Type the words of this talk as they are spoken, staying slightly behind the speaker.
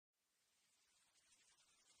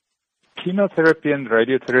Chemotherapy and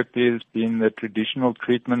radiotherapy has been the traditional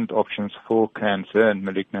treatment options for cancer and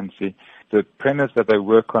malignancy. The premise that they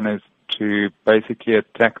work on is to basically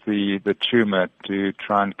attack the tumor to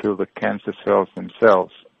try and kill the cancer cells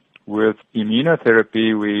themselves. With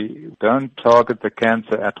immunotherapy, we don't target the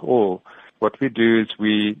cancer at all. What we do is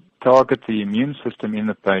we target the immune system in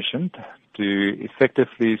the patient to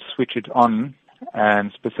effectively switch it on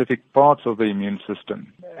and specific parts of the immune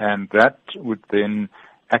system. And that would then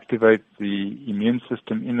activate the immune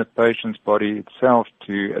system in the patient's body itself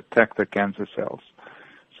to attack the cancer cells.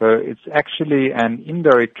 So it's actually an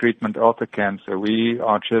indirect treatment of the cancer. We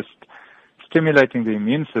are just stimulating the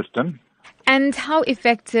immune system. And how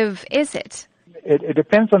effective is it? It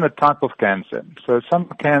depends on the type of cancer. So some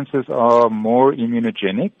cancers are more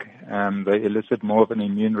immunogenic, and they elicit more of an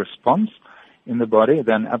immune response in the body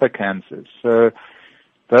than other cancers. So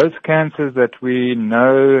those cancers that we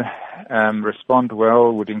know respond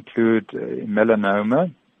well would include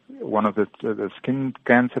melanoma, one of the skin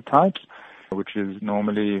cancer types, which is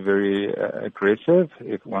normally very aggressive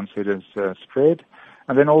once it is spread.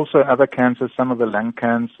 And then also other cancers, some of the lung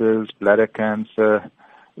cancers, bladder cancer,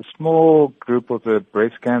 a small group of the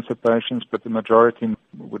breast cancer patients, but the majority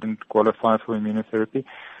wouldn't qualify for immunotherapy.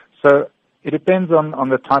 So it depends on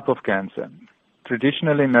the type of cancer.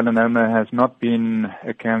 Traditionally, melanoma has not been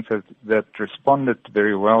a cancer that responded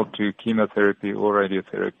very well to chemotherapy or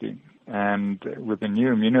radiotherapy. And with the new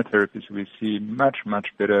immunotherapies, we see much, much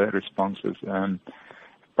better responses.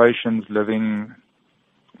 Patients living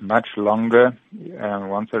much longer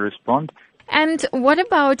once they respond. And what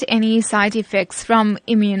about any side effects from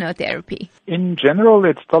immunotherapy? In general,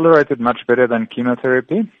 it's tolerated much better than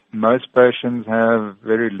chemotherapy. Most patients have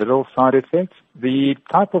very little side effects. The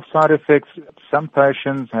type of side effects, some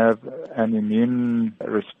patients have an immune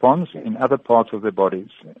response in other parts of their bodies.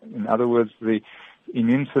 In other words, the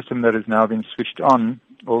immune system that is now being switched on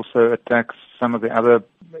also attacks some of the other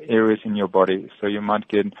areas in your body. So you might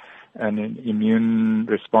get an immune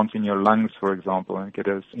response in your lungs, for example, and get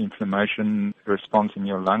an inflammation response in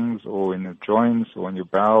your lungs or in your joints or in your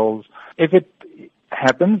bowels. If it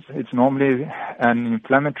happens, it's normally an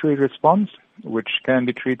inflammatory response, which can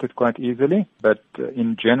be treated quite easily, but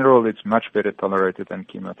in general, it's much better tolerated than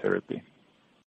chemotherapy.